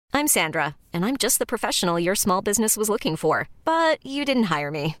I'm Sandra, and I'm just the professional your small business was looking for. But you didn't hire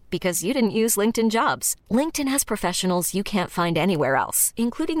me because you didn't use LinkedIn Jobs. LinkedIn has professionals you can't find anywhere else,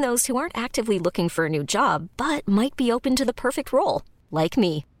 including those who aren't actively looking for a new job, but might be open to the perfect role, like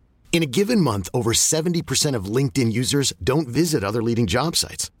me. In a given month, over 70% of LinkedIn users don't visit other leading job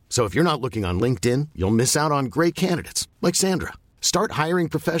sites. So if you're not looking on LinkedIn, you'll miss out on great candidates like Sandra. Start hiring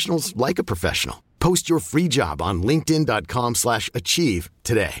professionals like a professional. Post your free job on linkedin.com/achieve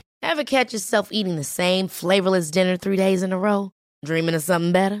today. Ever catch yourself eating the same flavorless dinner 3 days in a row? Dreaming of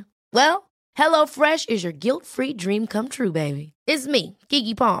something better? Well, HelloFresh is your guilt-free dream come true, baby. It's me,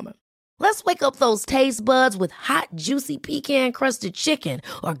 Keke Palmer. Let's wake up those taste buds with hot, juicy pecan-crusted chicken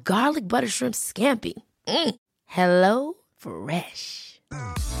or garlic butter shrimp scampi. Hello Fresh.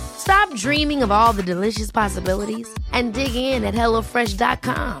 Stop dreaming of all the delicious possibilities and dig in at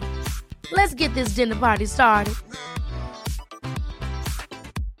HelloFresh.com. Let's get this dinner party started.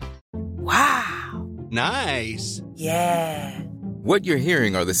 Wow. Nice. Yeah. What you're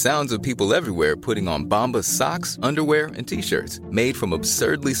hearing are the sounds of people everywhere putting on Bombas socks, underwear, and T-shirts made from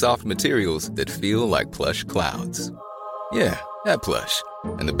absurdly soft materials that feel like plush clouds. Yeah, that plush.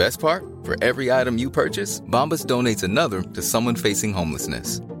 And the best part? For every item you purchase, Bombas donates another to someone facing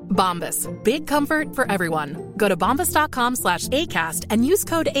homelessness. Bombas. Big comfort for everyone. Go to bombas.com/ACAST and use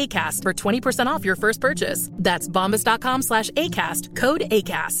code ACAST for 20% off your first purchase. That's bombas.com/ACAST. Code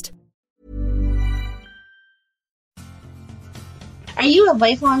ACAST. Are you a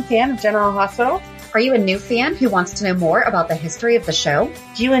lifelong fan of General Hospital? Are you a new fan who wants to know more about the history of the show?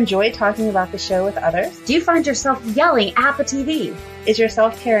 Do you enjoy talking about the show with others? Do you find yourself yelling at the TV? Is your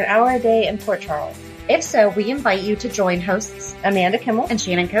self-care an hour a day in Port Charles? If so, we invite you to join hosts Amanda Kimmel and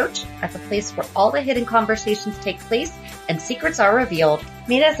Shannon Coach at the place where all the hidden conversations take place and secrets are revealed.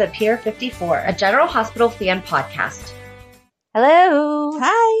 Meet us at Pier 54, a General Hospital fan podcast. Hello.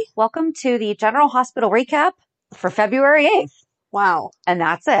 Hi. Welcome to the General Hospital recap for February 8th. Wow. And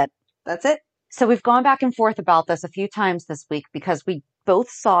that's it. That's it. So we've gone back and forth about this a few times this week because we both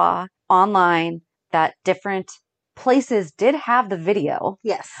saw online that different places did have the video.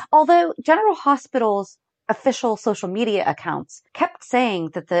 Yes. Although General Hospital's official social media accounts kept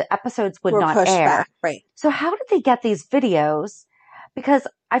saying that the episodes would not air. Back. Right. So how did they get these videos? Because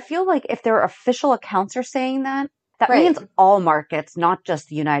I feel like if their official accounts are saying that right. means all markets, not just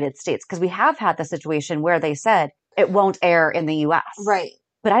the United States. Because we have had the situation where they said it won't air in the U.S. Right.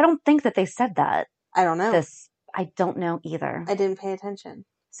 But I don't think that they said that. I don't know. I don't know either. I didn't pay attention.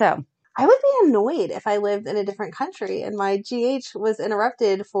 So I would be annoyed if I lived in a different country and my GH was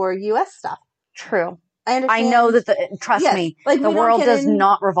interrupted for U.S. stuff. True. I understand. I know that trust me, like the world does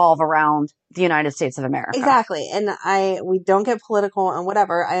not revolve around the United States of America. Exactly. And we don't get political and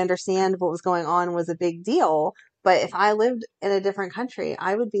whatever. I understand what was going on was a big deal. But if I lived in a different country,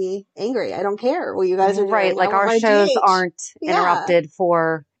 I would be angry. I don't care what you guys are doing. Right. Like our shows aren't interrupted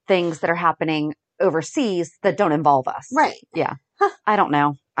for things that are happening overseas that don't involve us. Right. Yeah. Huh. I don't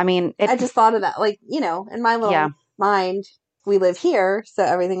know. I mean, I just thought of that. Like, in my little mind, we live here, so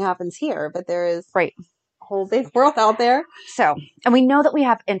everything happens here. But there is a whole big world out there. So, and we know that we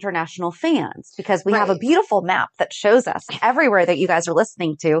have international fans because we have a beautiful map that shows us everywhere that you guys are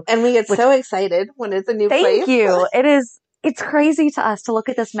listening to. And we get so excited when it's a new place. Thank you. It's crazy to us to look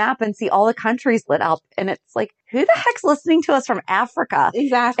at this map and see all the countries lit up. And it's like, who the heck's listening to us from Africa?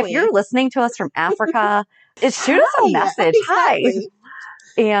 Exactly. If you're listening to us from Africa, shoot us a message. Exactly. Hi.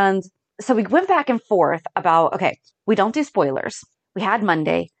 And so we went back and forth about, okay, we don't do spoilers. We had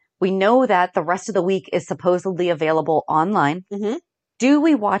Monday. We know that the rest of the week is supposedly available online. Mm-hmm. Do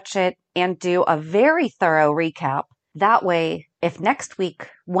we watch it and do a very thorough recap? That way, if next week,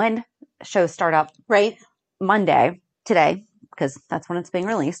 when shows start up, Monday, today, because that's when it's being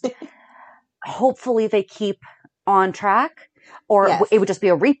released, hopefully they keep on track, or it would just be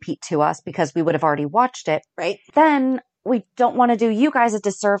a repeat to us because we would have already watched it. Right. Then we don't want to do you guys a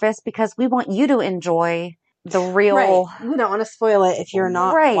disservice because we want you to enjoy the real. Right. We don't want to spoil it if you're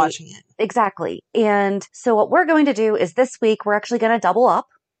not watching it. Exactly. And so what we're going to do is this week, we're actually going to double up.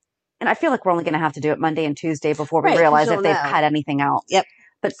 And I feel like we're only going to have to do it Monday and Tuesday before we realize if they've cut anything out. Yep.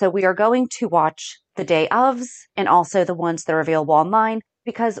 But so we are going to watch the day ofs and also the ones that are available online,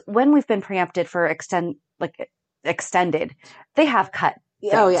 because when we've been preempted for extended, they have cut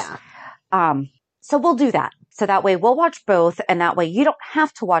things. Oh yeah. So we'll do that. So that way we'll watch both, and that way you don't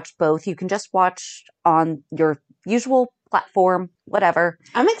have to watch both. You can just watch on your usual platform, whatever.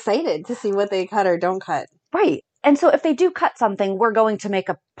 I'm excited to see what they cut or don't cut. Right. And so if they do cut something, we're going to make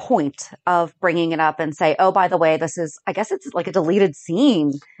a point of bringing it up and say, oh, by the way, this is, I guess it's like a deleted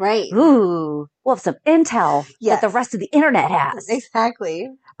scene. Right. Ooh, we'll have some intel that the rest of the internet has. Exactly.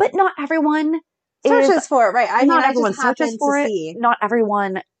 But not everyone searches for it. Right. I mean, not I everyone just searches for it. see. Not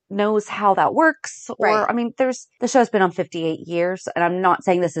everyone knows how that works. Or, Right. I mean, the show's been on 58 years, and I'm not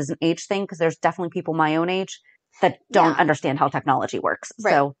saying this is an age thing because there's definitely people my own age that don't understand how technology works.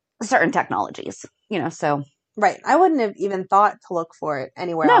 Right. So certain technologies, so. Right. I wouldn't have even thought to look for it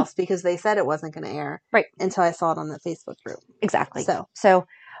anywhere else because they said it wasn't going to air. Right. Until I saw it on the Facebook group. Exactly. So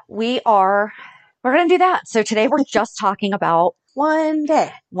we're going to do that. So today we're just talking about one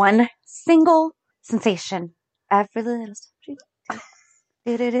day, one single sensation. Every little step.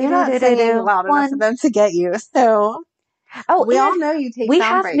 You're not singing loud enough for them to get you. So we all know you take. We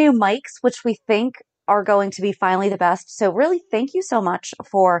sound have breaks. new mics, which we think are going to be finally the best. So really, thank you so much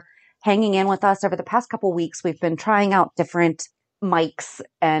for hanging in with us over the past couple weeks. We've been trying out different mics,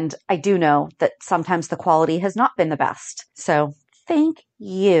 and I do know that sometimes the quality has not been the best. So thank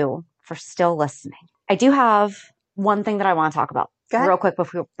you for still listening. I do have one thing that I want to talk about real quick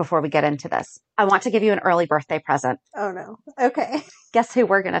before we get into this. I want to give you an early birthday present. Oh, no. Okay. Guess who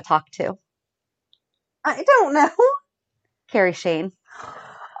we're going to talk to? I don't know. Carrie Shane. Oh,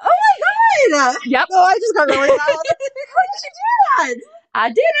 my God. Yep. Oh, I just got really loud. How did you do that? I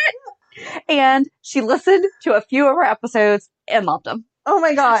did it. And she listened to a few of our episodes and loved them. Oh,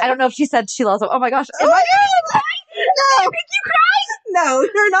 my God. I don't know if she said she loves them. Oh, my gosh. Oh, my God. No. Make you cry? No,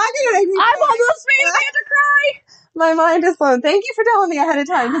 you're not going to make me cry. I'm almost made Amanda cry. My mind is blown. Thank you for telling me ahead of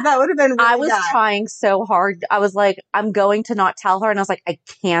time because that would have been really I was bad. trying so hard. I was like, I'm going to not tell her. And I was like, I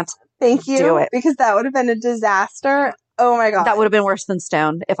can't Thank you. do it. Because that would have been a disaster. Oh my God. That would have been worse than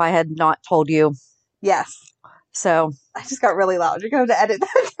Stone if I had not told you. Yes. So. I just got really loud. You're going to have to edit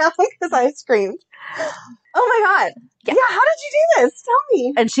that down because I screamed. Oh my God. Yeah. How did you do this? Tell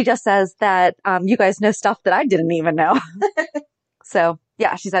me. And she just says that you guys know stuff that I didn't even know. So,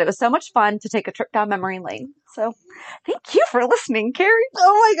 yeah, she said it was so much fun to take a trip down memory lane. So, thank you for listening, Carrie.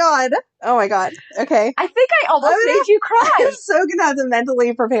 Oh my God. Oh my God. Okay. I think I almost made you cry. I'm so going to have to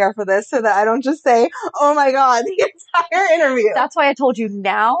mentally prepare for this so that I don't just say, oh my God, the entire interview. That's why I told you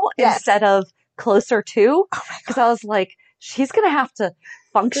now instead of closer to. Because I was like, she's going to have to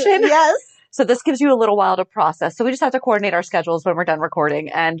function. Yes. So this gives you a little while to process. So we just have to coordinate our schedules when we're done recording,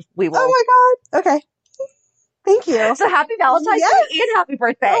 and we will. Oh my God. Okay. Thank you. So happy Valentine's Day and happy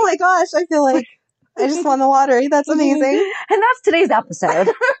birthday. Oh my gosh. I feel like I just won the lottery. That's amazing. And that's today's episode.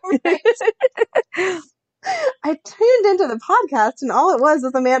 I tuned into the podcast and all it was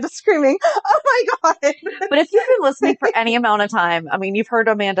Amanda screaming, oh my God. But if you've been listening for any amount of time, I mean, you've heard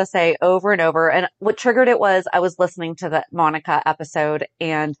Amanda say over and over. And what triggered it was I was listening to the Monica episode,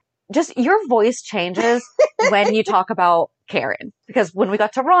 and just your voice changes when you talk about Karen. Because when we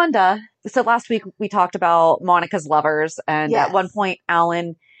got to Rhonda, so last week we talked about Monica's lovers. And at one point,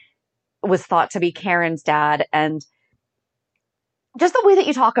 Alan was thought to be Karen's dad. And just the way that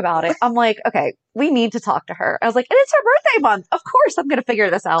you talk about it, I'm like, okay, we need to talk to her. I was like, and it's her birthday month. Of course I'm going to figure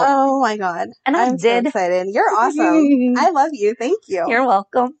this out. Oh my God. And I'm so excited. You're awesome. I love you. Thank you. You're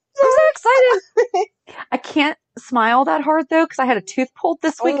welcome. I'm so excited. I can't smile that hard though, because I had a tooth pulled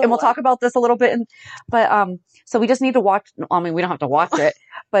this week, and we'll talk about this a little bit. So we just need to watch. I mean, we don't have to watch it,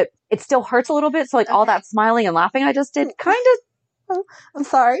 but it still hurts a little bit. So like all that smiling and laughing I just did kind of. I'm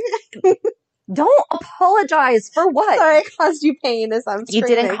sorry. Don't apologize for what? Sorry, I caused you pain as I'm screaming.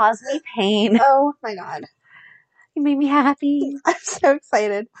 You didn't cause me pain. Oh my God. You made me happy. I'm so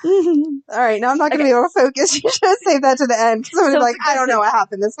excited. All right, now I'm not going to be able to focus. You should have saved that to the end. Because I'm going to be like, I don't know what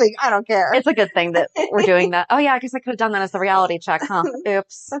happened this week. I don't care. It's a good thing that we're doing that. Oh yeah, I guess I could have done that as the reality check, huh?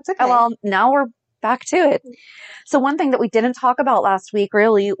 Oops. That's okay. Oh, well, now we're back to it. So one thing that we didn't talk about last week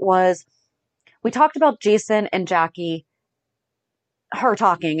really was we talked about Jason and Jackie, her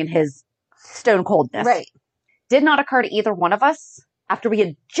talking and his stone coldness. Right. Did not occur to either one of us after we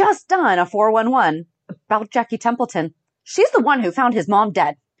had just done a 411 about Jackie Templeton. She's the one who found his mom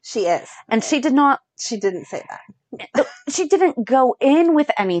dead. She is. And she didn't say that. She didn't go in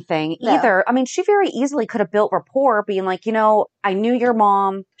with anything either. I mean, she very easily could have built rapport being like, I knew your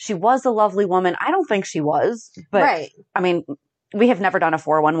mom. She was a lovely woman. I don't think she was. But right. I mean, we have never done a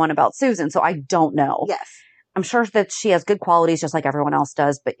 411 about Susan, so I don't know. Yes. I'm sure that she has good qualities just like everyone else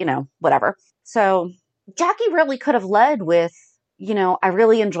does, but whatever. So Jackie really could have led with, I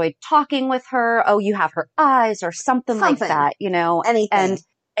really enjoyed talking with her. Oh, you have her eyes or something. Like that, Anything.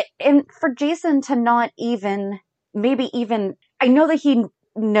 And for Jason to not even, I know that he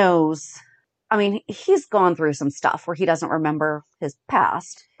knows. I mean, he's gone through some stuff where he doesn't remember his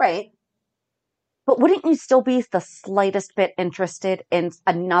past. Right. But wouldn't you still be the slightest bit interested in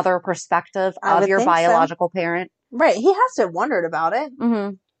another perspective of your biological parent? Right. He has to have wondered about it.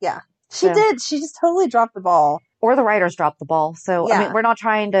 Mm-hmm. Yeah. She did. She just totally dropped the ball. Or the writers dropped the ball. So, Yeah. I mean, we're not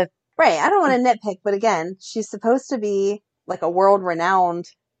trying to... Right. I don't want to nitpick, but again, she's supposed to be like a world-renowned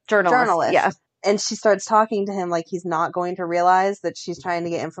journalist. Yeah. And she starts talking to him like he's not going to realize that she's trying to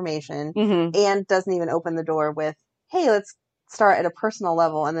get information and doesn't even open the door with, hey, let's start at a personal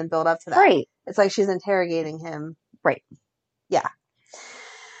level and then build up to that. Right. It's like she's interrogating him. Right. Yeah.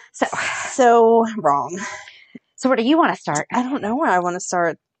 So wrong. So where do you want to start? I don't know where I want to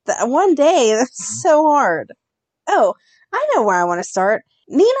start. One day, that's so hard. Oh, I know where I want to start.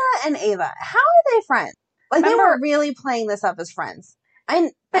 Nina and Ava. How are they friends? Like, they were really playing this up as friends.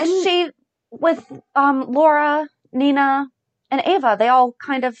 With Laura, Nina, and Ava, they all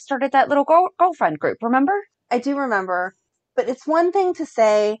kind of started that little girlfriend group, remember? I do remember. But it's one thing to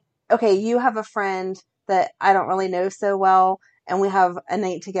say, okay, you have a friend that I don't really know so well, and we have a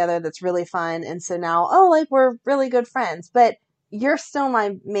night together that's really fun, and so now, we're really good friends. But you're still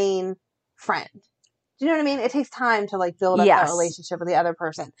my main friend. Do you know what I mean? It takes time to, build up that relationship with the other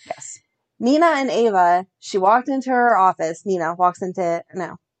person. Yes. Nina and Ava, she walked into her office. Ava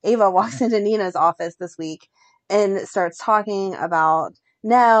walks into Nina's office this week and starts talking about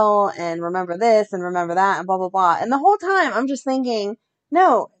Nell and remember this and remember that and blah, blah, blah. And the whole time I'm just thinking,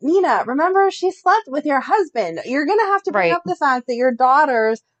 no, Nina, remember she slept with your husband. You're going to have to bring up the fact that your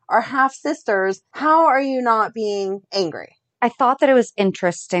daughters are half sisters. How are you not being angry? I thought that it was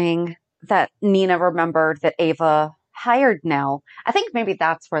interesting that Nina remembered that Ava hired Nell. I think maybe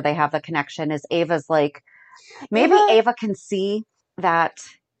that's where they have the connection is Ava's like, maybe Ava can see that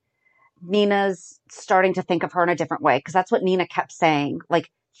Nina's starting to think of her in a different way. Cause that's what Nina kept saying. Like,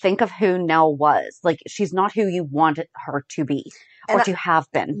 think of who Nell was. Like, she's not who you wanted her to be or to have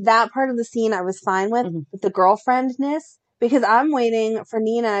been. That part of the scene I was fine with the girlfriendness, because I'm waiting for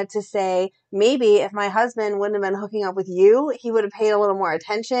Nina to say, maybe if my husband wouldn't have been hooking up with you, he would have paid a little more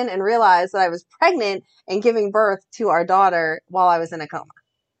attention and realized that I was pregnant and giving birth to our daughter while I was in a coma.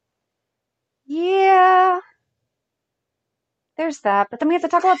 Yeah. There's that. But then we have to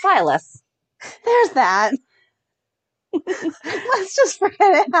talk about Silas. There's that. Let's just forget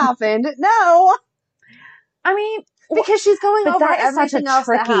it happened. No. I mean, because she's going over that is everything else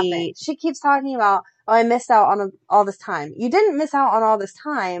that happened. She keeps talking about, I missed out on all this time. You didn't miss out on all this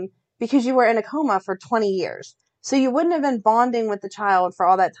time because you were in a coma for 20 years. So you wouldn't have been bonding with the child for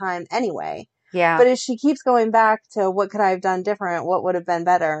all that time anyway. Yeah. But as she keeps going back to what could I have done different? What would have been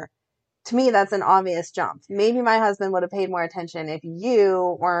better? To me, that's an obvious jump. Maybe my husband would have paid more attention if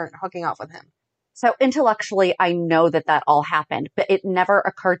you weren't hooking up with him. So intellectually, I know that all happened, but it never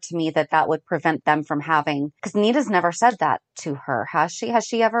occurred to me that would prevent them from having, because Nina's never said that to her. Has she? Has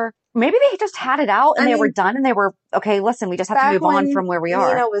she ever? Maybe they just had it out and they were done and they were, okay, listen, we just have to move on from where we are.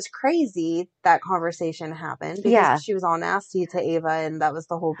 Nina was crazy. That conversation happened because she was all nasty to Ava and that was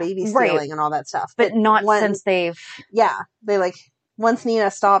the whole baby stealing and all that stuff. But not since they've... Yeah. Once Nina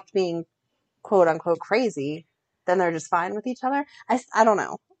stopped being quote unquote crazy, then they're just fine with each other. I don't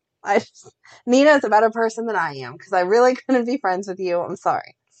know. Nina's a better person than I am because I really couldn't be friends with you. I'm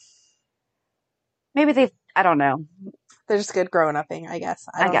sorry. Maybe I don't know. They're just good growing upping, I guess.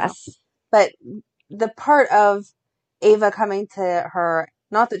 I guess. Know. But the part of Ava coming to her,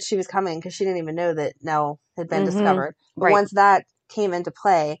 not that she was coming because she didn't even know that Nell had been discovered. But once that came into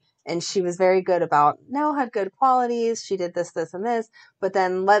play and she was very good about Nell had good qualities. She did this, this, and this. But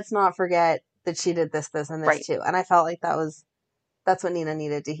then let's not forget that she did this, this, and this too. And I felt like that's what Nina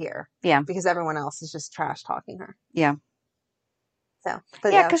needed to hear. Yeah. Because everyone else is just trash talking her. Yeah. So,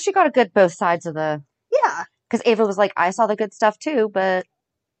 but yeah, because she got a good both sides of the... Yeah. Because Ava was like, I saw the good stuff too, but...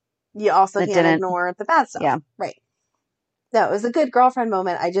 You also can't ignore the bad stuff. Yeah. Right. No, it was a good girlfriend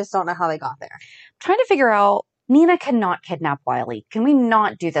moment. I just don't know how they got there. I'm trying to figure out, Nina cannot kidnap Wiley. Can we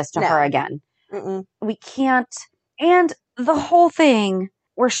not do this to her again? Mm-mm. We can't. And the whole thing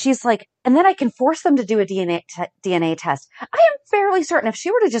where she's like, and then I can force them to do a DNA test. I am fairly certain if she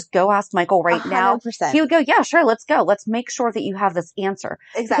were to just go ask Michael right 100%. Now, he would go, yeah, sure, let's go. Let's make sure that you have this answer.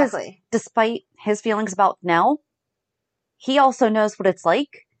 Exactly. Because despite his feelings about Nell, he also knows what it's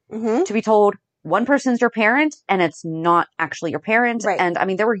like to be told one person's your parent and it's not actually your parent. Right. And I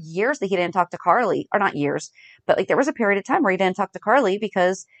mean, there were years that he didn't talk to Carly, or not years, but there was a period of time where he didn't talk to Carly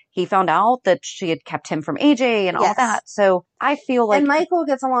because he found out that she had kept him from AJ and all that. So I feel like... And Michael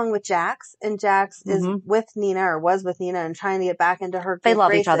gets along with Jax, and Jax is with Nina, or was with Nina, and trying to get back into her They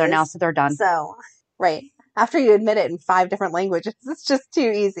love each other now, so they're done. So, right. After you admit it in 5 different languages, it's just too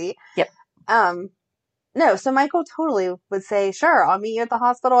easy. Yep. No, so Michael totally would say, sure, I'll meet you at the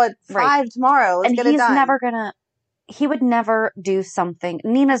hospital at 5 tomorrow. Let's get it done. He would never do something.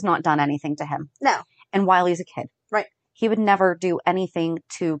 Nina's not done anything to him. No. And Wiley's a kid. Right. He would never do anything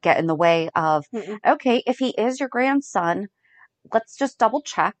to get in the way of, okay, if he is your grandson, let's just double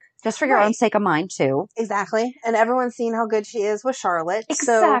check, just for your own sake of mine too. Exactly. And everyone's seen how good she is with Charlotte.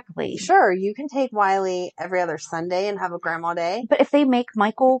 Exactly. So, sure, you can take Wiley every other Sunday and have a grandma day. But if they make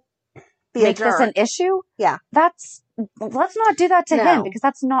Michael make this an issue, let's not do that to him, because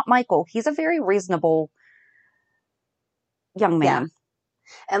that's not Michael. He's a very reasonable young man. Yeah.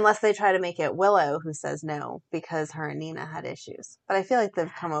 Unless they try to make it Willow who says no because her and Nina had issues. But I feel like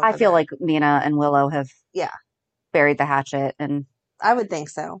they've come over. I feel like Nina and Willow have buried the hatchet, and I would think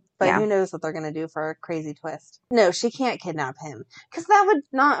so. But who knows what they're going to do for a crazy twist. No, she can't kidnap him. Because that would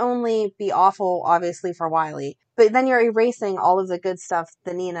not only be awful, obviously, for Wiley, but then you're erasing all of the good stuff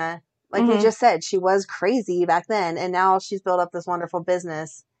that Nina, like we just said, she was crazy back then, and now she's built up this wonderful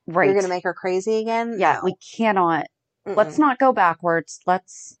business. Right. You're going to make her crazy again? Yeah, No. we cannot. Let's not go backwards.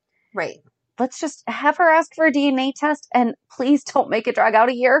 Let's just have her ask for a DNA test, and please don't make it drag out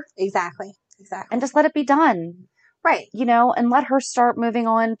a year. Exactly. And just let it be done. Right. You know, and let her start moving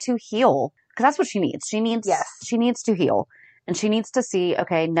on to heal. Because that's what she needs. She needs to heal. And she needs to see,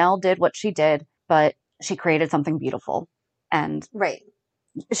 okay, Nell did what she did, but she created something beautiful. And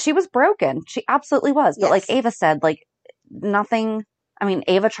she was broken. She absolutely was. But like Ava said, like nothing, I mean,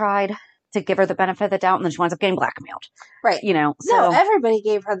 Ava tried to give her the benefit of the doubt, and then she winds up getting blackmailed. Right. You know? So. No, everybody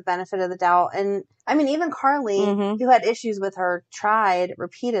gave her the benefit of the doubt. And I mean, even Carly, who had issues with her, tried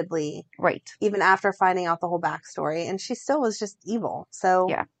repeatedly. Right. Even after finding out the whole backstory. And she still was just evil. So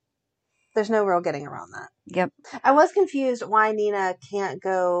there's no real getting around that. Yep. I was confused why Nina can't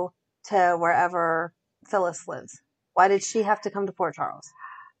go to wherever Phyllis lives. Why did she have to come to Port Charles?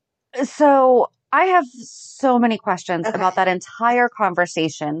 So I have so many questions about that entire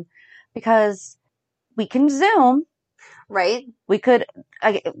conversation. Because we can Zoom. Right. We could,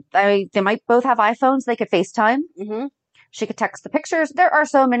 they might both have iPhones. They could FaceTime. Mm-hmm. She could text the pictures. There are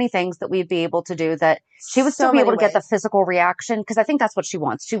so many things that we'd be able to do that she would still be able to get the physical reaction. Because I think that's what she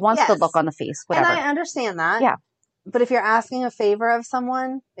wants. She wants the look on the face, whatever. And I understand that. Yeah. But if you're asking a favor of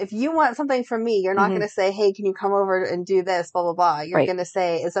someone, if you want something from me, you're not going to say, hey, can you come over and do this, blah, blah, blah. You're going to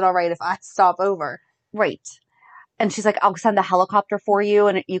say, is it all right if I stop over? Right. And she's like, I'll send the helicopter for you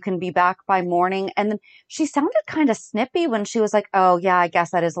and you can be back by morning. And then she sounded kind of snippy when she was like, oh, yeah, I guess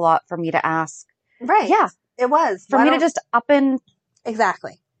that is a lot for me to ask. Right. Yeah. It was. For me to just up and...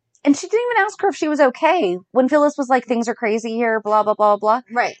 Exactly. And she didn't even ask her if she was okay. When Phyllis was like, things are crazy here, blah, blah, blah, blah.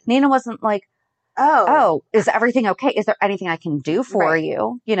 Right. Nina wasn't like, oh, is everything okay? Is there anything I can do for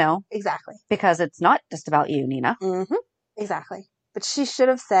you? You know? Exactly. Because it's not just about you, Nina. Mm-hmm. Exactly. But she should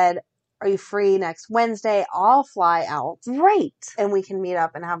have said, are you free next Wednesday? I'll fly out. Right. And we can meet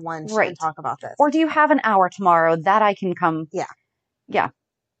up and have lunch and talk about this. Or do you have an hour tomorrow that I can come? Yeah. Yeah.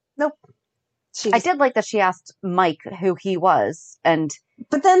 Nope. I did like that she asked Mike who he was.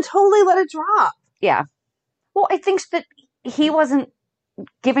 But then totally let it drop. Yeah. Well, I think that he wasn't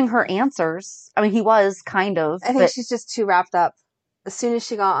giving her answers. I mean, he was kind of. I think she's just too wrapped up. As soon as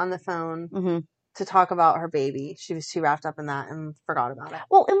she got on the phone to talk about her baby, she was too wrapped up in that and forgot about it.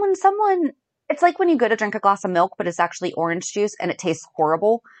 Well, and when it's like when you go to drink a glass of milk, but it's actually orange juice and it tastes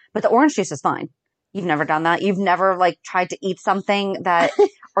horrible, but the orange juice is fine. You've never done that. You've never like tried to eat something that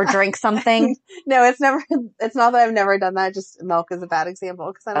or drink something. No, it's not that I've never done that. Just milk is a bad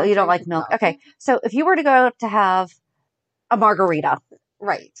example. Oh, you don't like milk. Okay. So if you were to go to have a margarita.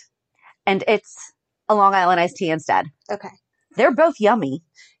 Right. And it's a Long Island iced tea instead. Okay. They're both yummy.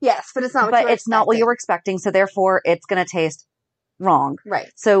 Yes, but it's not what you were expecting. So therefore it's going to taste wrong.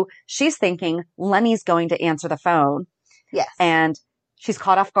 Right. So she's thinking Lenny's going to answer the phone. Yes. And she's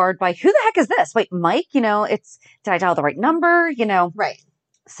caught off guard by, who the heck is this? Wait, Mike, did I dial the right number? Right.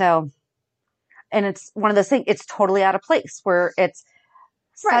 So, and it's one of those things, it's totally out of place where it's,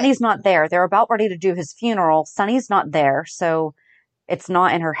 Sonny's not there. They're about ready to do his funeral. Sonny's not there. So it's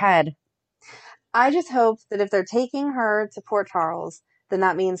not in her head. I just hope that if they're taking her to Port Charles, then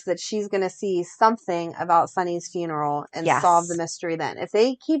that means that she's going to see something about Sonny's funeral and solve the mystery then. If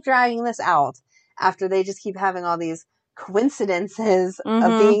they keep dragging this out after they just keep having all these coincidences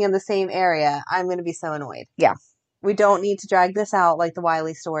of being in the same area, I'm going to be so annoyed. Yeah. We don't need to drag this out like the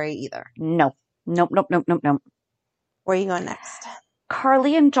Wiley story either. No. Nope. Where are you going next?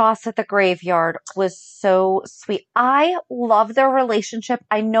 Carly and Joss at the graveyard was so sweet. I love their relationship.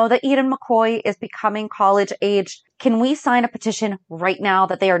 I know that Eden McCoy is becoming college age. Can we sign a petition right now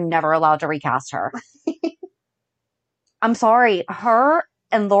that they are never allowed to recast her? I'm sorry. Her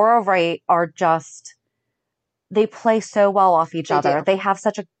and Laura Wright are just they play so well off each other. do. They have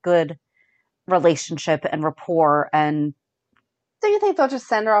such a good relationship and rapport. And Do you think they'll just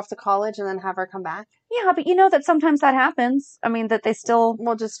send her off to college and then have her come back? yeah, but you know that sometimes that happens. I mean, that they still...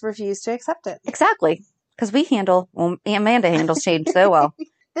 We'll just refuse to accept it. Exactly. Because Amanda handles change so well.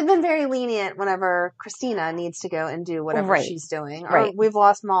 They've been very lenient whenever Christina needs to go and do whatever Right. she's doing. Or Right. we've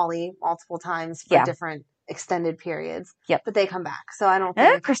lost Molly multiple times for Yeah. different extended periods. Yep. But they come back. So I don't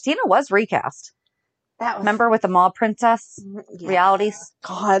think Christina was recast. that was... Remember with the Mob Princess Yeah. realities?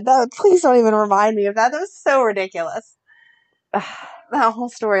 God, please don't even remind me of that. That was so ridiculous. That whole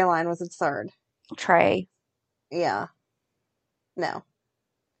storyline was absurd. Trey. Yeah. No.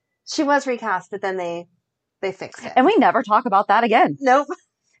 She was recast, but then they fixed it. And we never talk about that again. Nope.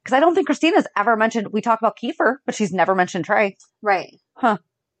 Because I don't think Christina's ever mentioned, we talk about Kiefer, but she's never mentioned Trey. Right. Huh.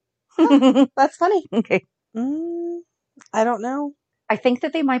 That's funny. Okay. I don't know. I think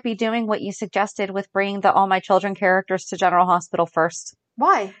that they might be doing what you suggested with bringing the All My Children characters to General Hospital first.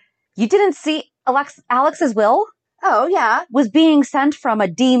 Why? You didn't see Alex's will Oh, yeah. was being sent from a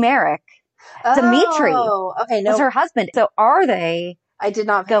D. Merrick. Dimitri Oh, okay. No, was her husband. So are they I did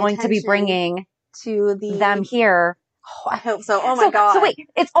not pay going to be attention bringing to the them here? Oh, I hope so. Oh my God. So wait,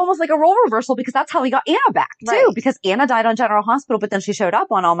 it's almost like a role reversal because that's how we got Anna back too. Right. Because Anna died on General Hospital, but then she showed up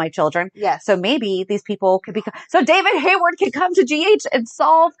on All My Children. Yes. So maybe these people could be. So David Hayward can come to GH and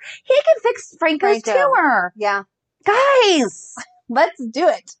solve. He can fix Franco's Franco. tumor. Yeah. Guys, Let's do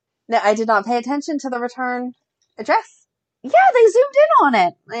it. No, I did not pay attention to the return address. yeah, they zoomed in on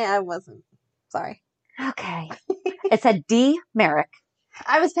it. I wasn't. Sorry. Okay, it said D. Merrick.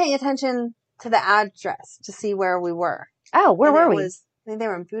 I was paying attention to the address to see where we were. Oh, where And were it we? I think they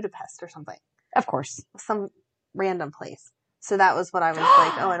were in Budapest or something. Of course, Some random place. So that was what I was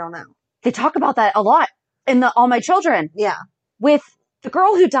like, oh, I don't know. they talk about that a lot in the All My Children. Yeah. With the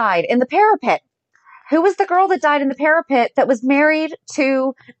girl who died in the parapet. Who was the girl that died in the parapet that was married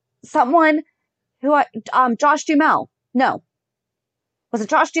to someone who, Josh Duhamel? No. Was it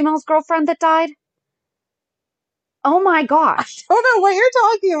Josh Duhamel's girlfriend that died? Oh my gosh. I don't know what you're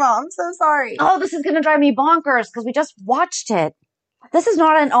talking about. I'm so sorry. Oh, this is going to drive me bonkers because we just watched it. This is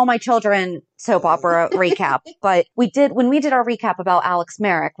not an All My Children soap opera recap, but when we did our recap about Alex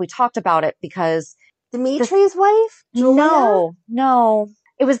Merrick, we talked about it because Dimitri's wife? Julia? No.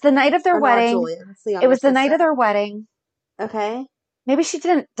 It was the night of their Or not wedding. Julia, it's the It was the younger night of sister. their wedding. Okay. Maybe she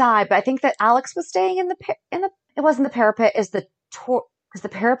didn't die, but I think that Alex was staying in it wasn't the parapet, because the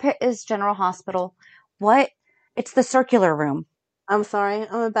parapet is General Hospital. What? It's the circular room. I'm sorry.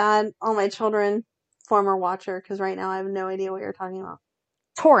 I'm a bad All My Children former watcher because right now I have no idea what you're talking about.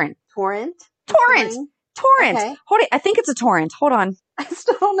 Torrent. Torrent? Okay. I think it's a torrent. Hold on. I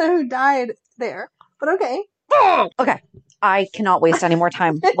still don't know who died there, but okay. Okay. I cannot waste any more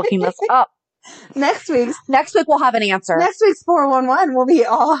time looking this up. Next week we'll have an answer. Next week's 411 will be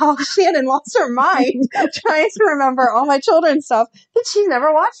all how Shannon lost her mind trying to remember All My Children stuff that she's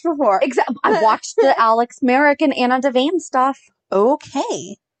never watched before. Exactly. I watched the Alex Merrick and Anna Devane stuff.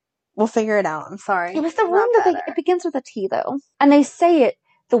 Okay. We'll figure it out. I'm sorry. It was the Not room that better. it begins with a T though. And they say it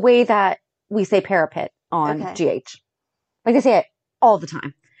the way that we say parapet on GH. Like they say it all the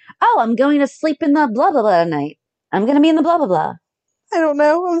time. Oh, I'm going to sleep in the blah, blah, blah tonight. I'm going to be in the blah, blah, blah. I don't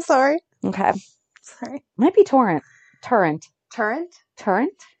know. I'm sorry. Okay. Sorry. Might be Torrent. Turrent?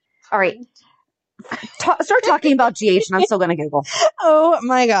 All right. Start talking about GH and I'm still going to Google. Oh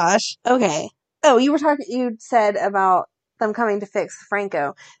my gosh. Okay. Oh, you said about them coming to fix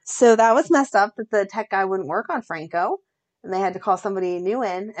Franco. So that was messed up that the tech guy wouldn't work on Franco and they had to call somebody new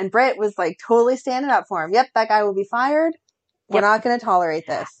in. And Britt was like totally standing up for him. Yep, that guy will be fired. We're not going to tolerate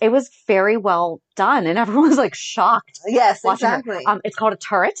this. It was very well done and everyone was like shocked. Yes, watching her. exactly. It's called a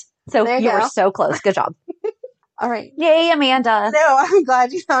turret. So There you you were go. so close. Good job. All right. Yay, Amanda. No, I'm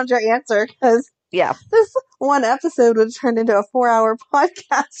glad you found your answer because Yeah. this one episode would have turned into a 4-hour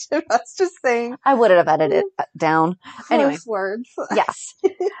podcast of us just saying I would have edited it down. Anyway. close words. Yes.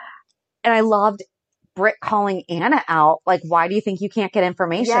 And I loved Britt calling Anna out. Like, why do you think you can't get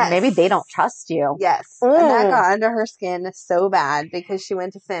information? Yes. Maybe they don't trust you. Yes. And that Ugh. got under her skin so bad because she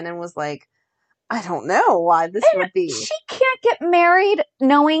went to Finn and was like, I don't know why this would be. She can't get married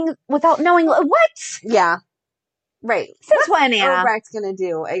without knowing what? Yeah. Right. Since when, What's Anna? Obrecht's going to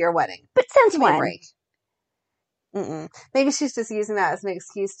do at your wedding? But since Give me a when? break. Mm-mm. Maybe she's just using that as an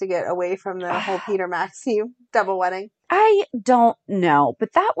excuse to get away from the whole Peter Maxey double wedding. I don't know,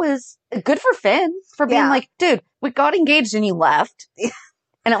 but that was good for Finn for being Yeah. like, dude, we got engaged and you left.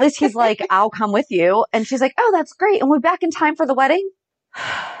 And at least he's like, I'll come with you. And she's like, oh, that's great. And we're back in time for the wedding.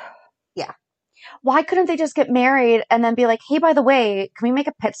 Yeah. Why couldn't they just get married and then be like, hey, by the way, can we make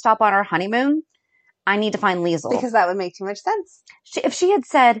a pit stop on our honeymoon? I need to find Liesl. Because that would make too much sense. If she had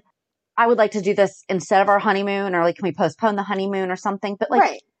said, I would like to do this instead of our honeymoon, or like, can we postpone the honeymoon or something? But like,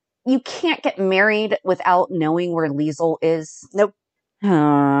 Right. you can't get married without knowing where Liesl is. Nope.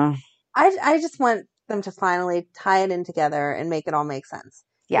 Uh, I just want them to finally tie it in together and make it all make sense.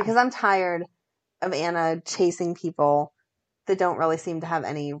 Yeah. Because I'm tired of Anna chasing people that don't really seem to have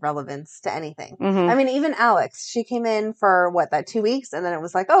any relevance to anything. mhm. I mean, even Alex, she came in for that 2 weeks, and then it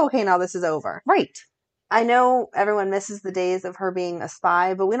was like, oh, okay, now this is over. Right. I know everyone misses the days of her being a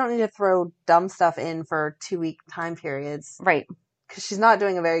spy, but we don't need to throw dumb stuff in for 2-week time periods. Right. Because she's not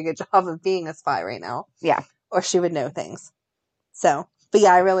doing a very good job of being a spy right now. Yeah. Or she would know things. So, but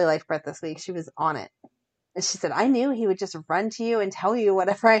yeah, I really liked Brett this week. She was on it. And she said, I knew he would just run to you and tell you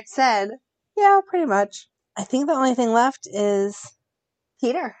whatever I said. Yeah, pretty much. I think the only thing left is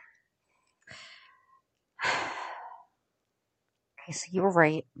Peter. Okay, so you were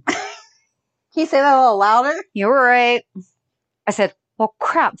right. Can you say that a little louder? You were right. I said, well,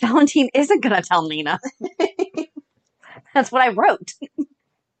 crap, Valentine isn't going to tell Nina. That's what I wrote.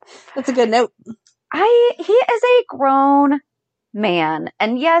 That's a good note. He is a grown man.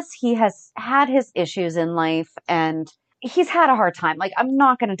 And yes, he has had his issues in life and he's had a hard time. Like, I'm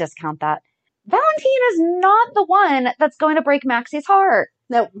not going to discount that. Valentine is not the one that's going to break Maxie's heart.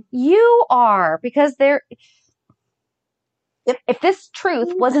 No. You are, because Yep. if this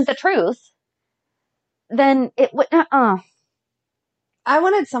truth wasn't the truth, then it would, I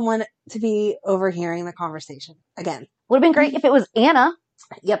wanted someone to be overhearing the conversation again. would have been great if it was Anna.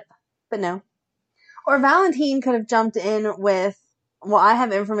 Yep. But no. Or Valentine could have jumped in with, well, I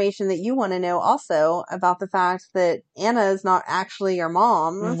have information that you want to know also about the fact that Anna is not actually your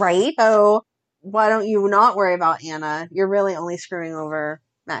mom. Right. So why don't you not worry about Anna? You're really only screwing over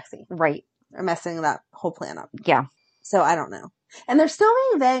Maxie. Right. Or messing that whole plan up. Yeah. So I don't know. And they're still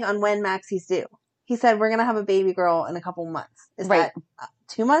being vague on when Maxie's due. He said, we're going to have a baby girl in a couple months. Is Right. that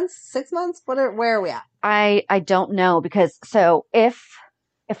 2 months? 6 months? Where are we at? I don't know, because so if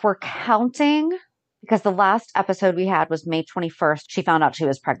we're counting, because the last episode we had was May 21st, she found out she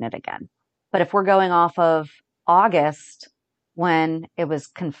was pregnant again. But if we're going off of August, when it was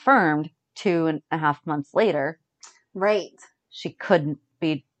confirmed 2.5 months later, Right. she couldn't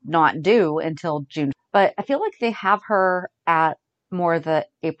be not due until June. But I feel like they have her at more the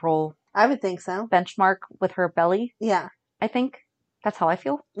April I would think so. benchmark with her belly. Yeah. I think that's how I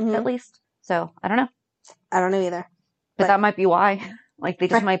feel, Mhm. at least. So I don't know, I don't know either. but But- that might be why. Like, they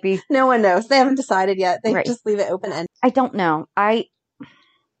just might be. No one knows. They haven't decided yet. They Right. just leave it open-ended. I don't know. I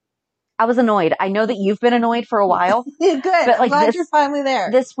was annoyed. I know that you've been annoyed for a while. Good. But, I'm like, glad this- you're finally there.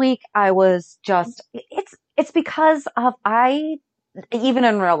 This week I was just, it's because of, even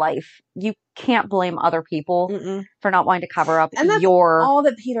in real life, you can't blame other people Mm-mm. for not wanting to cover up And that's your, all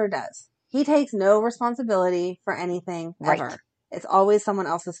that Peter does. He takes no responsibility for anything Right. ever. It's always someone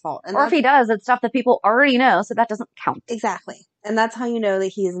else's fault. And or if he does, it's stuff that people already know, so that doesn't count. exactly. And that's how you know that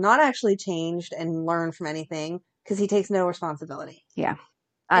he has not actually changed and learned from anything, because he takes no responsibility.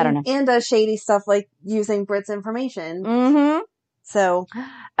 I don't know. And does shady stuff like using Brit's information. Mm-hmm. So,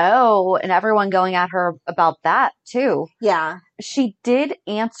 Oh, and everyone going at her about that too. yeah. She did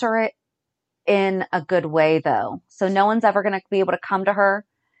answer it in a good way, though. So no one's ever going to be able to come to her.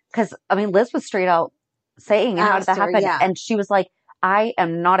 Because, I mean, Liz was straight out saying, how did that Asked her, happen? yeah. And she was like, I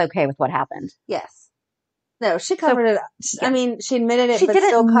am not okay with what happened. Yes. No, she covered it up. I mean, she admitted it, She but didn't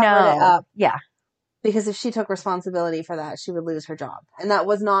still covered know. it up. Yeah. Because if she took responsibility for that, she would lose her job. And that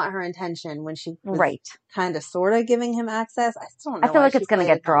was not her intention when she was Right. kind of sort of giving him access. I still don't know. I feel why like she it's going to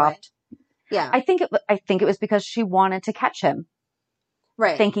played get it that way. dropped. Yeah. I think it was because she wanted to catch him,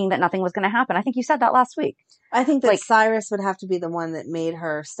 Right. thinking that nothing was going to happen. I think you said that last week. I think that like- Cyrus would have to be the one that made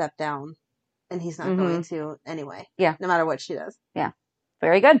her step down. And he's not Mhm. going to anyway. Yeah. No matter what she does.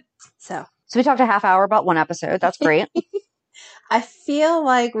 Very good. So So we talked a half hour about one episode. That's great. I feel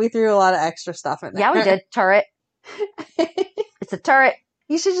like we threw a lot of extra stuff in there. Yeah, we did. Turret. It's a turret.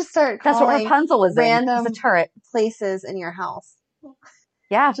 You should just start That's what calling Rapunzel was in. random- It's a turret. places in your house.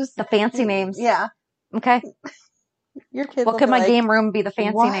 Yeah, Just the fancy names. Yeah. Okay. Your kids What will could be my like, game room be the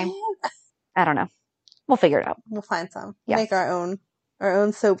fancy "What?" name? I don't know. We'll figure it out. We'll find some. Yes. Make our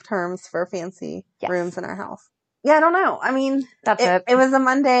own soap terms for fancy Yes. rooms in our house. Yeah, I don't know. I mean, That's it. it was a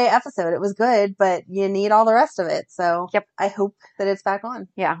Monday episode. It was good, but you need all the rest of it. So Yep. I hope that it's back on.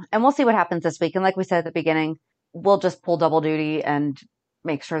 Yeah. And we'll see what happens this week. And like we said at the beginning, we'll just pull double duty and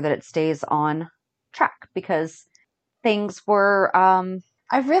make sure that it stays on track, because things were,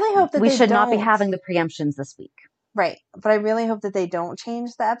 I really hope that we they should not be don't- having the preemptions this week. Right. But I really hope that they don't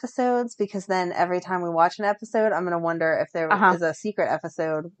change the episodes, because then every time we watch an episode, I'm going to wonder if there is a secret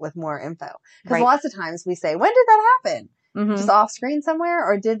episode with more info. Because lots of times we say, when did that happen? Just off screen somewhere?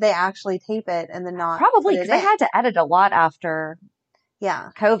 Or did they actually tape it and then not Probably, because they had to edit a lot after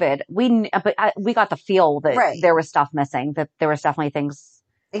COVID. But we got the feel that there was stuff missing, that there was definitely things.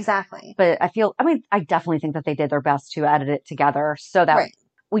 Exactly. But I definitely think that they did their best to edit it together so that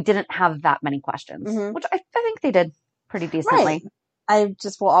we didn't have that many questions, which I think they did pretty decently. Right. I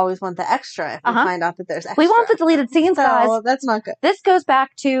just will always want the extra if we find out that there's extra. We want the deleted scenes, guys. So that's not good. This goes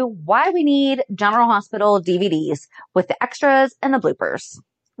back to why we need General Hospital DVDs with the extras and the bloopers.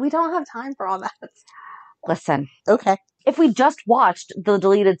 We don't have time for all that. Listen. Okay. If we just watched the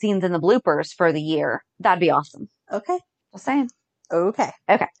deleted scenes and the bloopers for the year, that'd be awesome. Okay. Just saying. Okay.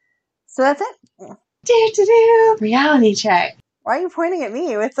 Okay. So that's it. Reality check. Why are you pointing at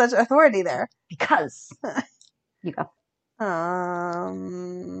me with such authority there? Because. You go. I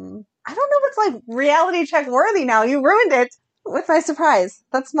don't know what's like reality check worthy now. You ruined it with my surprise.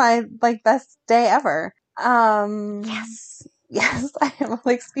 That's my best day ever. Yes, I am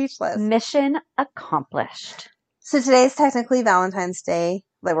speechless. Mission accomplished. So today's technically Valentine's Day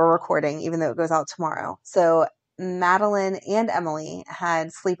that we're recording, even though it goes out tomorrow. So Madeline and Emily had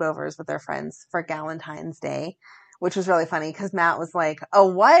sleepovers with their friends for Galentine's Day, which was really funny because Matt was like, oh,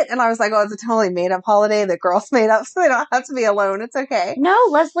 what? And I was like, oh, it's a totally made-up holiday that girls made up, so they don't have to be alone. It's okay. No,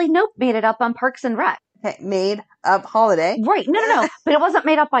 Leslie Knope made it up on Parks and Rec. Okay, made-up holiday. Right. No. But it wasn't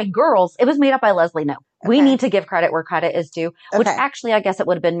made up by girls. It was made up by Leslie Knope. Okay. We need to give credit where credit is due, which actually I guess it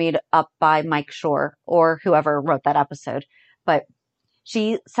would have been made up by Mike Shore or whoever wrote that episode. But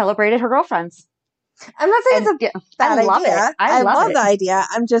she celebrated her girlfriends. I'm not saying it's a bad idea. I love the idea.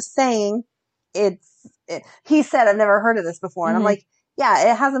 I'm just saying he said, I've never heard of this before. And I'm like,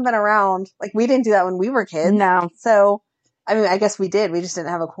 yeah, it hasn't been around. We didn't do that when we were kids. No. So, I guess we did. We just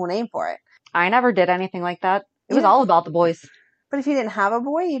didn't have a cool name for it. I never did anything like that. It was all about the boys. But if you didn't have a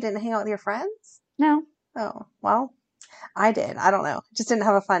boy, you didn't hang out with your friends? No. Oh, well, I did. I don't know. Just didn't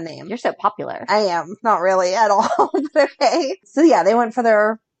have a fun name. You're so popular. I am. Not really at all. But okay. So yeah, they went for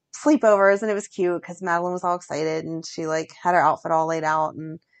their sleepovers and it was cute because Madeline was all excited and she had her outfit all laid out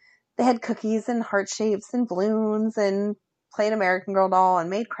and they had cookies and heart shapes and balloons and played American Girl doll and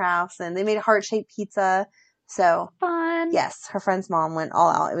made crafts and they made a heart-shaped pizza. So fun. Yes, her friend's mom went all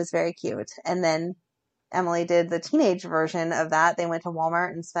out. It was very cute. And then Emily did the teenage version of that. They went to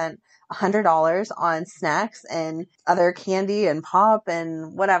Walmart and spent $100 on snacks and other candy and pop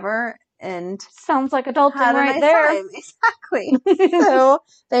and whatever. And sounds like adulting right there. Time. Exactly. So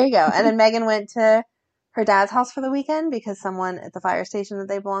there you go. And then Megan went to her dad's house for the weekend because someone at the fire station that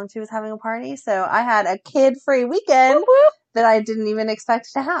they belonged to was having a party. So I had a kid-free weekend that I didn't even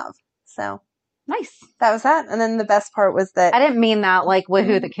expect to have. So nice. That was that. And then the best part was that I didn't mean that with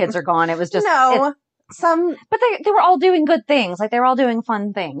who the kids are gone. It was just but they were all doing good things. They were all doing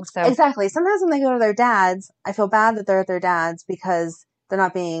fun things. So exactly. Sometimes when they go to their dads, I feel bad that they're at their dads because they're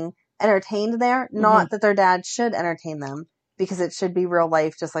not being entertained there. Not that their dad should entertain them because it should be real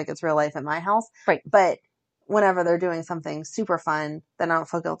life, just like it's real life at my house. Right. But whenever they're doing something super fun, then I don't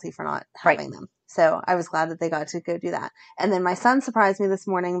feel guilty for not having them. So I was glad that they got to go do that. And then my son surprised me this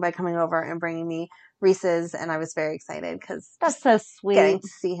morning by coming over and bringing me Reese's, and I was very excited because that's so sweet. Getting to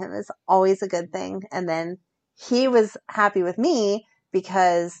see him is always a good thing. And then he was happy with me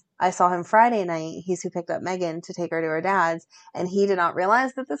because I saw him Friday night. He's who picked up Megan to take her to her dad's, and he did not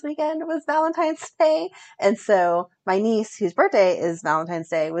realize that this weekend was Valentine's Day. And so my niece, whose birthday is Valentine's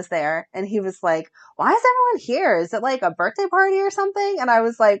Day, was there, and he was like, why is everyone here? Is it a birthday party or something? And I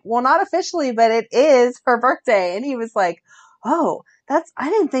was like, well, not officially, but it is her birthday. And he was like, oh, I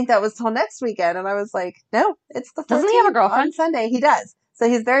didn't think that was till next weekend. And I was like, no, it's the 14th. Doesn't he have a girlfriend? On Sunday. He does. So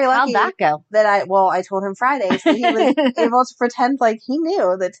he's very lucky. How'd that go? That I told him Friday, so he was able to pretend like he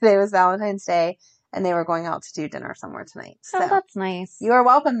knew that today was Valentine's Day and they were going out to do dinner somewhere tonight. So that's nice. You are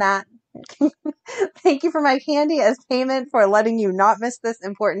welcome, Matt. Thank you for my candy as payment for letting you not miss this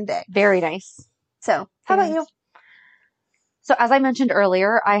important day. Very nice. So, how about you? So, as I mentioned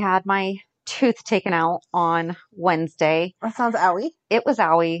earlier, I had my tooth taken out on Wednesday. That sounds owie. It was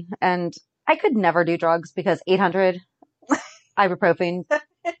owie, and I could never do drugs because 800 ibuprofen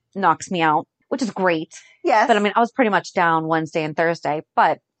knocks me out, which is great. Yes. But I was pretty much down Wednesday and Thursday,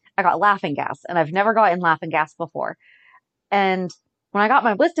 but I got laughing gas, and I've never gotten laughing gas before. And when I got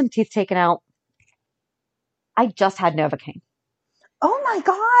my wisdom teeth taken out, I just had Novocaine. Oh my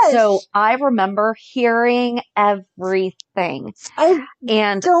gosh. So I remember hearing everything. I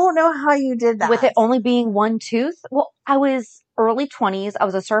don't know how you did that. With it only being one tooth. Well, I was early 20s. I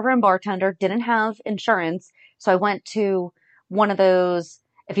was a server and bartender, didn't have insurance. So I went to one of those,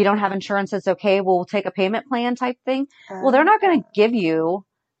 if you don't have insurance, it's okay. We'll take a payment plan type thing. Well, they're not going to give you,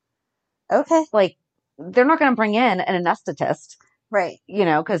 like, they're not going to bring in an anesthetist. Right. You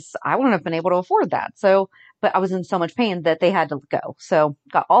know, because I wouldn't have been able to afford that. So, but I was in so much pain that they had to go. So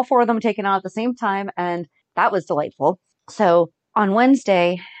got all 4 of them taken out at the same time. And that was delightful. So on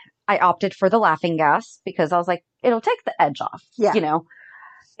Wednesday, I opted for the laughing gas because I was like, it'll take the edge off, you know,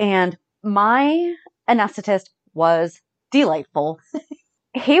 and my anesthetist was delightful.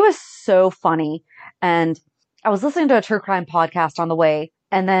 He was so funny. And I was listening to a true crime podcast on the way.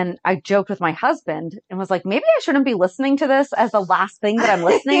 And then I joked with my husband and was like, maybe I shouldn't be listening to this as the last thing that I'm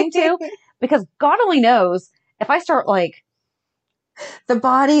listening to, because God only knows if I start like the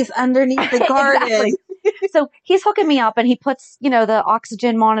body's underneath the garden. Exactly. So he's hooking me up and he puts, you know, the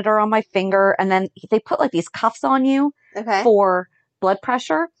oxygen monitor on my finger, and then they put like these cuffs on you for blood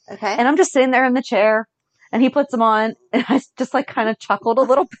pressure. Okay. And I'm just sitting there in the chair and he puts them on and I just like kind of chuckled a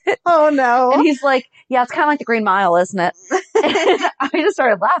little bit. Oh no. And he's like, yeah, it's kind of like the Green Mile, isn't it? And I just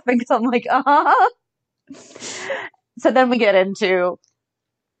started laughing because I'm like, So then we get into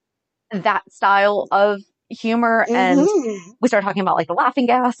that style of humor and we start talking about like the laughing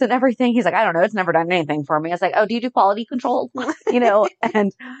gas and everything. He's like, I don't know, it's never done anything for me. I was like, oh, do you do quality control? You know,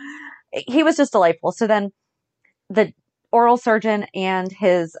 and he was just delightful. So then the oral surgeon and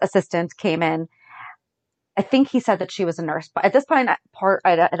his assistant came in. I think he said that she was a nurse, but at this point I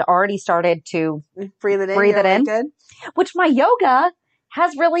had already started to breathe it in, good. Which my yoga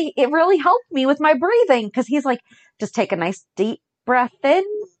has really helped me with my breathing. Cause he's like, just take a nice deep breath in.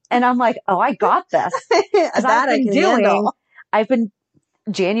 And I'm like, oh, I got this.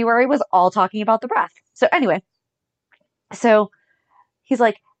 January was all talking about the breath. So anyway, so he's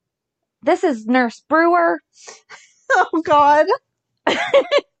like, this is Nurse Brewer. Oh God. Oh,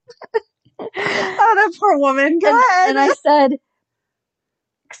 that poor woman. Go ahead. And I said,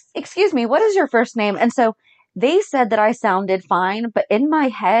 excuse me, what is your first name? And so they said that I sounded fine, but in my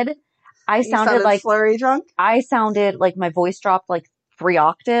head, I sounded like flurry drunk. I sounded like my voice dropped like 3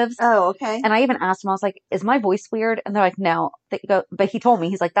 octaves. Oh, okay. And I even asked him, I was like, is my voice weird? And they're like, no. But he told me,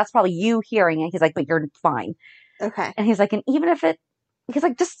 he's like, that's probably you hearing it. He's like, but you're fine. Okay. And he's like, and even if he's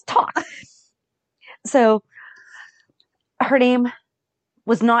like, just talk. So her name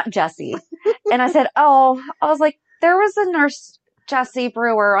was not Jessie. And I said, I was like, there was a nurse, Jessie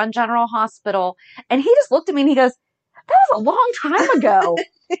Brewer, on General Hospital. And he just looked at me and he goes, that was a long time ago.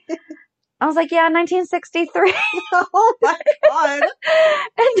 I was like, yeah, 1963. Oh my God.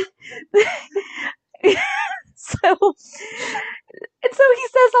 And so he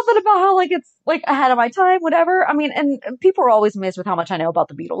says something about how like it's like ahead of my time, whatever. I mean, and people are always amazed with how much I know about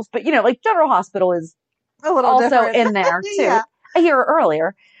the Beatles, but you know, like General Hospital is a little also different in there too, a year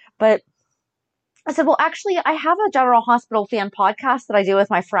earlier. But I said, well, actually, I have a General Hospital fan podcast that I do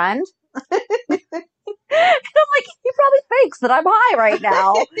with my friend. And I'm like, he probably thinks that I'm high right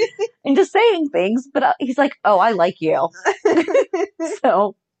now and just saying things, but he's like, oh, I like you.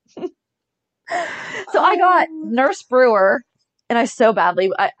 So I got Nurse Brewer, and I so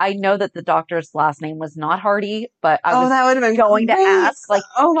badly, I know that the doctor's last name was not Hardy, but I was that would have been going great. to ask, like,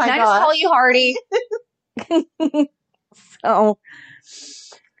 oh my can God. I just call you Hardy? So,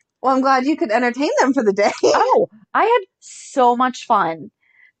 well, I'm glad you could entertain them for the day. Oh, I had so much fun.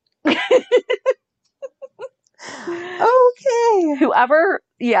 Okay. Whoever,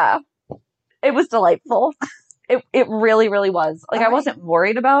 it was delightful. It really, really was. Like, I wasn't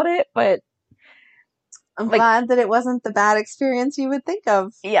worried about it, but I'm glad that it wasn't the bad experience you would think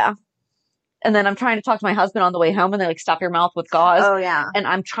of. Yeah. And then I'm trying to talk to my husband on the way home, and they're like, stop your mouth with gauze. Oh, yeah. And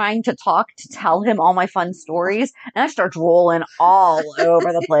I'm trying to tell him all my fun stories, and I start rolling all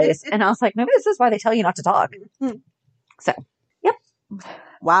over the place. And I was like, maybe this is why they tell you not to talk. So, yep.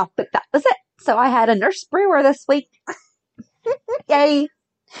 Wow. But that was it. So I had a Nurse Brewer this week. Yay.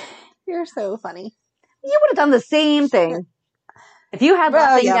 You're so funny. You would have done the same thing. If you had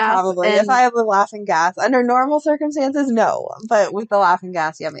laughing gas. Probably. If I had the laughing gas. Under normal circumstances, no. But with the laughing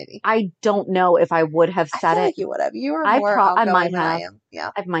gas, yeah, maybe. I don't know if I would have said it. Like you would have. You were more I might than have. I am.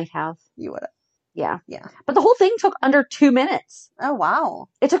 Yeah. I might have. You would have. Yeah. Yeah. But the whole thing took under 2 minutes. Oh, wow.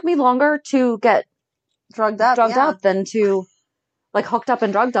 It took me longer to get drugged up than to, like, hooked up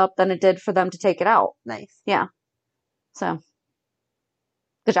and drugged up than it did for them to take it out. Nice. Yeah. So,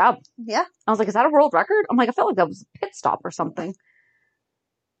 good job. Yeah. I was like, is that a world record? I'm like, I felt like that was a pit stop or something.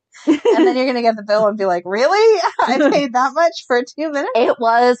 And then you're going to get the bill and be like, really? I paid that much for 2 minutes? It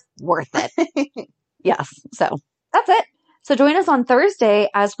was worth it. Yes. So, that's it. So, join us on Thursday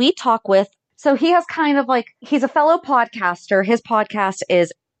as we talk with, so he has kind of like, he's a fellow podcaster. His podcast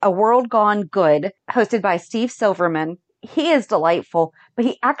is A World Gone Good, hosted by Steve Silverman. He is delightful, but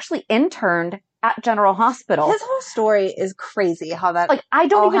he actually interned at General Hospital. His whole story is crazy how that I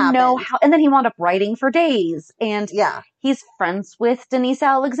don't even happened. know how. And then he wound up writing for days. And he's friends with Denise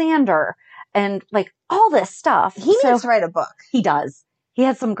Alexander and all this stuff. He needs to write a book. He does. He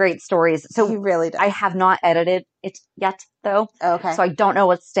has some great stories. So he really does. I have not edited it yet, though. Okay. So I don't know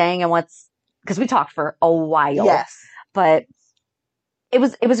what's staying and because we talked for a while. Yes. But it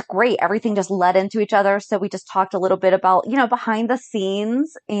was great. Everything just led into each other. So we just talked a little bit about, behind the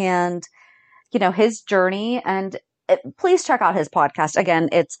scenes and, his journey. And please check out his podcast. Again,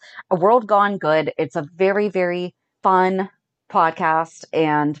 it's A World Gone Good. It's a very, very fun podcast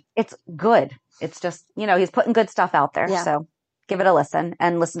and it's good. It's just, he's putting good stuff out there. Yeah. So give it a listen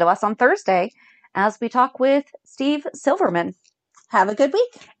and listen to us on Thursday as we talk with Steve Silverman. Have a good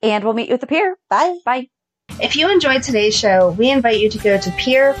week. And we'll meet you at the pier. Bye. Bye. If you enjoyed today's show, we invite you to go to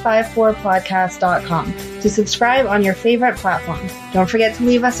pier54podcast.com to subscribe on your favorite platform. Don't forget to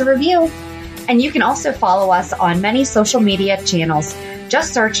leave us a review. And you can also follow us on many social media channels.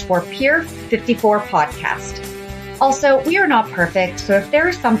 Just search for Pier 54 Podcast. Also, we are not perfect, so if there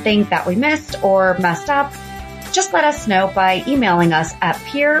is something that we missed or messed up, just let us know by emailing us at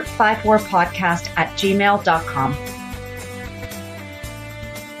pier54podcast@gmail.com.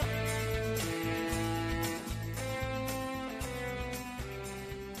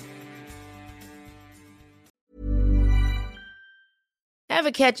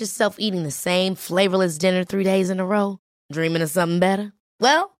 Ever catch yourself eating the same flavorless dinner 3 days in a row? Dreaming of something better?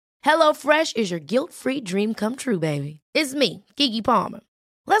 Well, HelloFresh is your guilt-free dream come true, baby. It's me, Keke Palmer.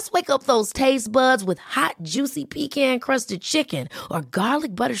 Let's wake up those taste buds with hot, juicy pecan-crusted chicken or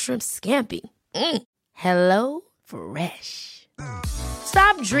garlic butter shrimp scampi. Hello Fresh.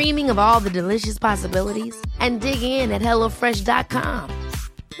 Stop dreaming of all the delicious possibilities and dig in at HelloFresh.com.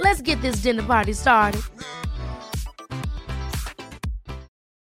 Let's get this dinner party started.